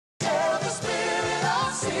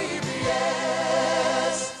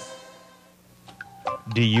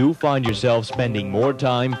Do you find yourself spending more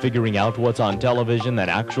time figuring out what's on television than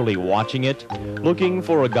actually watching it? Looking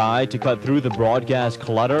for a guide to cut through the broadcast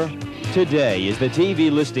clutter? Today is the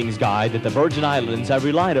TV listings guide that the Virgin Islands have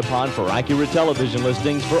relied upon for accurate television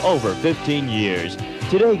listings for over 15 years.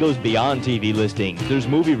 Today goes beyond TV listings. There's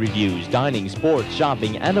movie reviews, dining, sports,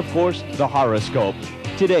 shopping, and of course, the horoscope.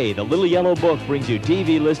 Today, the Little Yellow Book brings you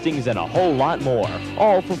TV listings and a whole lot more,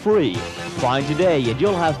 all for free. Find today and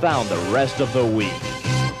you'll have found the rest of the week.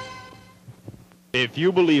 If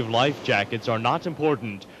you believe life jackets are not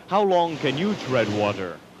important, how long can you tread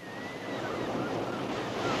water?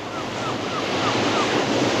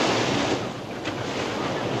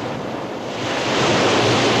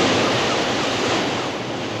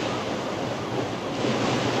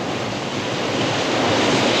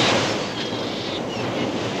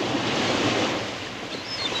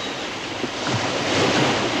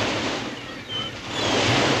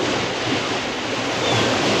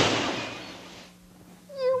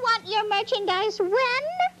 Merchandise when?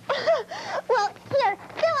 Well, here,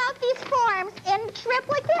 fill out these forms in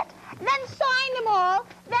triplicate, then sign them all,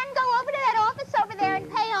 then go over to that office over there and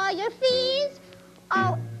pay all your fees.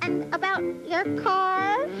 Oh, and about your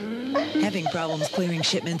car? Having problems clearing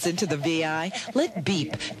shipments into the VI? Let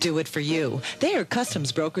Beep do it for you. They are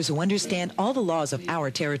customs brokers who understand all the laws of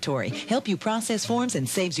our territory, help you process forms, and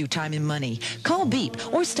saves you time and money. Call Beep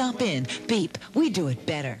or stop in. Beep, we do it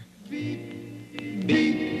better. Beep.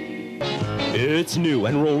 Beep. It's new,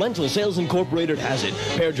 and Rolento Sales Incorporated has it.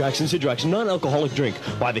 Pear Jackson, Cidrax, non-alcoholic drink.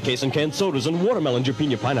 Buy the case and canned sodas and watermelon,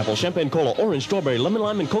 jalapeno, pineapple, champagne, cola, orange, strawberry, lemon,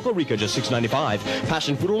 lime, and Coca Rica, just $6.95.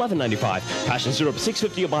 Passion fruit, $11.95. Passion syrup,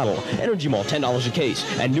 $6.50 a bottle. Energy malt, $10 a case.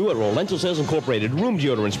 And new at Rolento Sales Incorporated, room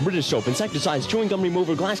deodorants, British soap, insecticides, chewing gum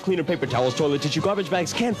remover, glass cleaner, paper towels, toilet tissue, garbage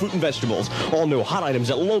bags, canned fruit and vegetables. All new hot items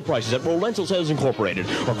at low prices at Rolento Sales Incorporated,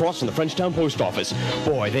 across from the Frenchtown Post Office.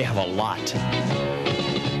 Boy, they have a lot.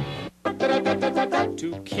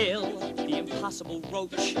 To kill the impossible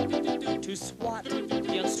roach, to swat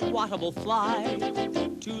the unswattable fly,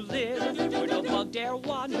 to live where no bug dare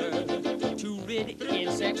wander, to rid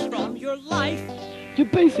insects from your life. Your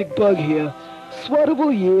basic bug here.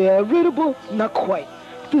 Swattable, yeah. Riddable, not quite.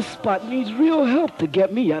 This spot needs real help to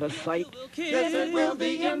get me out of sight. Yes, it will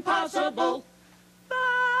be impossible.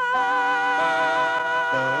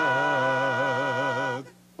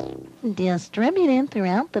 Distributed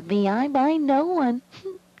throughout the VI by no one,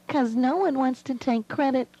 because no one wants to take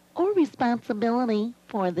credit or responsibility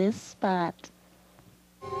for this spot.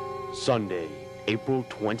 Sunday, April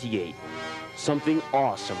 28th. Something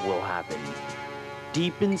awesome will happen.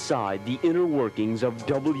 Deep inside the inner workings of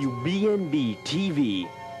WBNB-TV,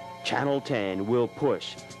 Channel 10 will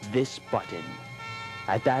push this button.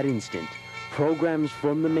 At that instant, programs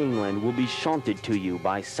from the mainland will be shunted to you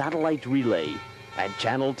by satellite relay, and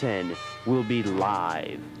Channel 10 will be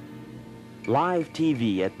live. Live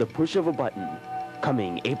TV at the push of a button,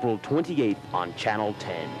 coming April 28th on Channel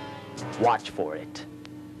 10. Watch for it.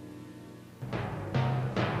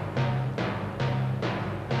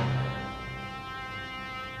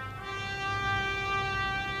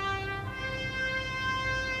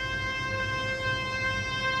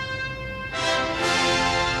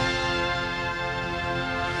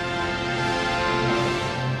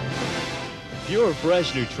 Pure,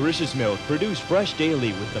 fresh, nutritious milk produced fresh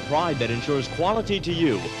daily with the pride that ensures quality to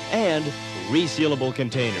you, and resealable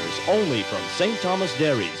containers only from St. Thomas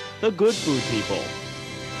Dairies, the good food people.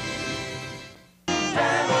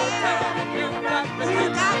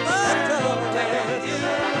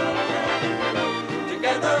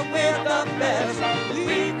 Together we're the best.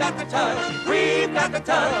 We've got the touch. We've got the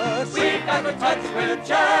touch. We've got the touch with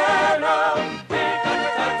Channel.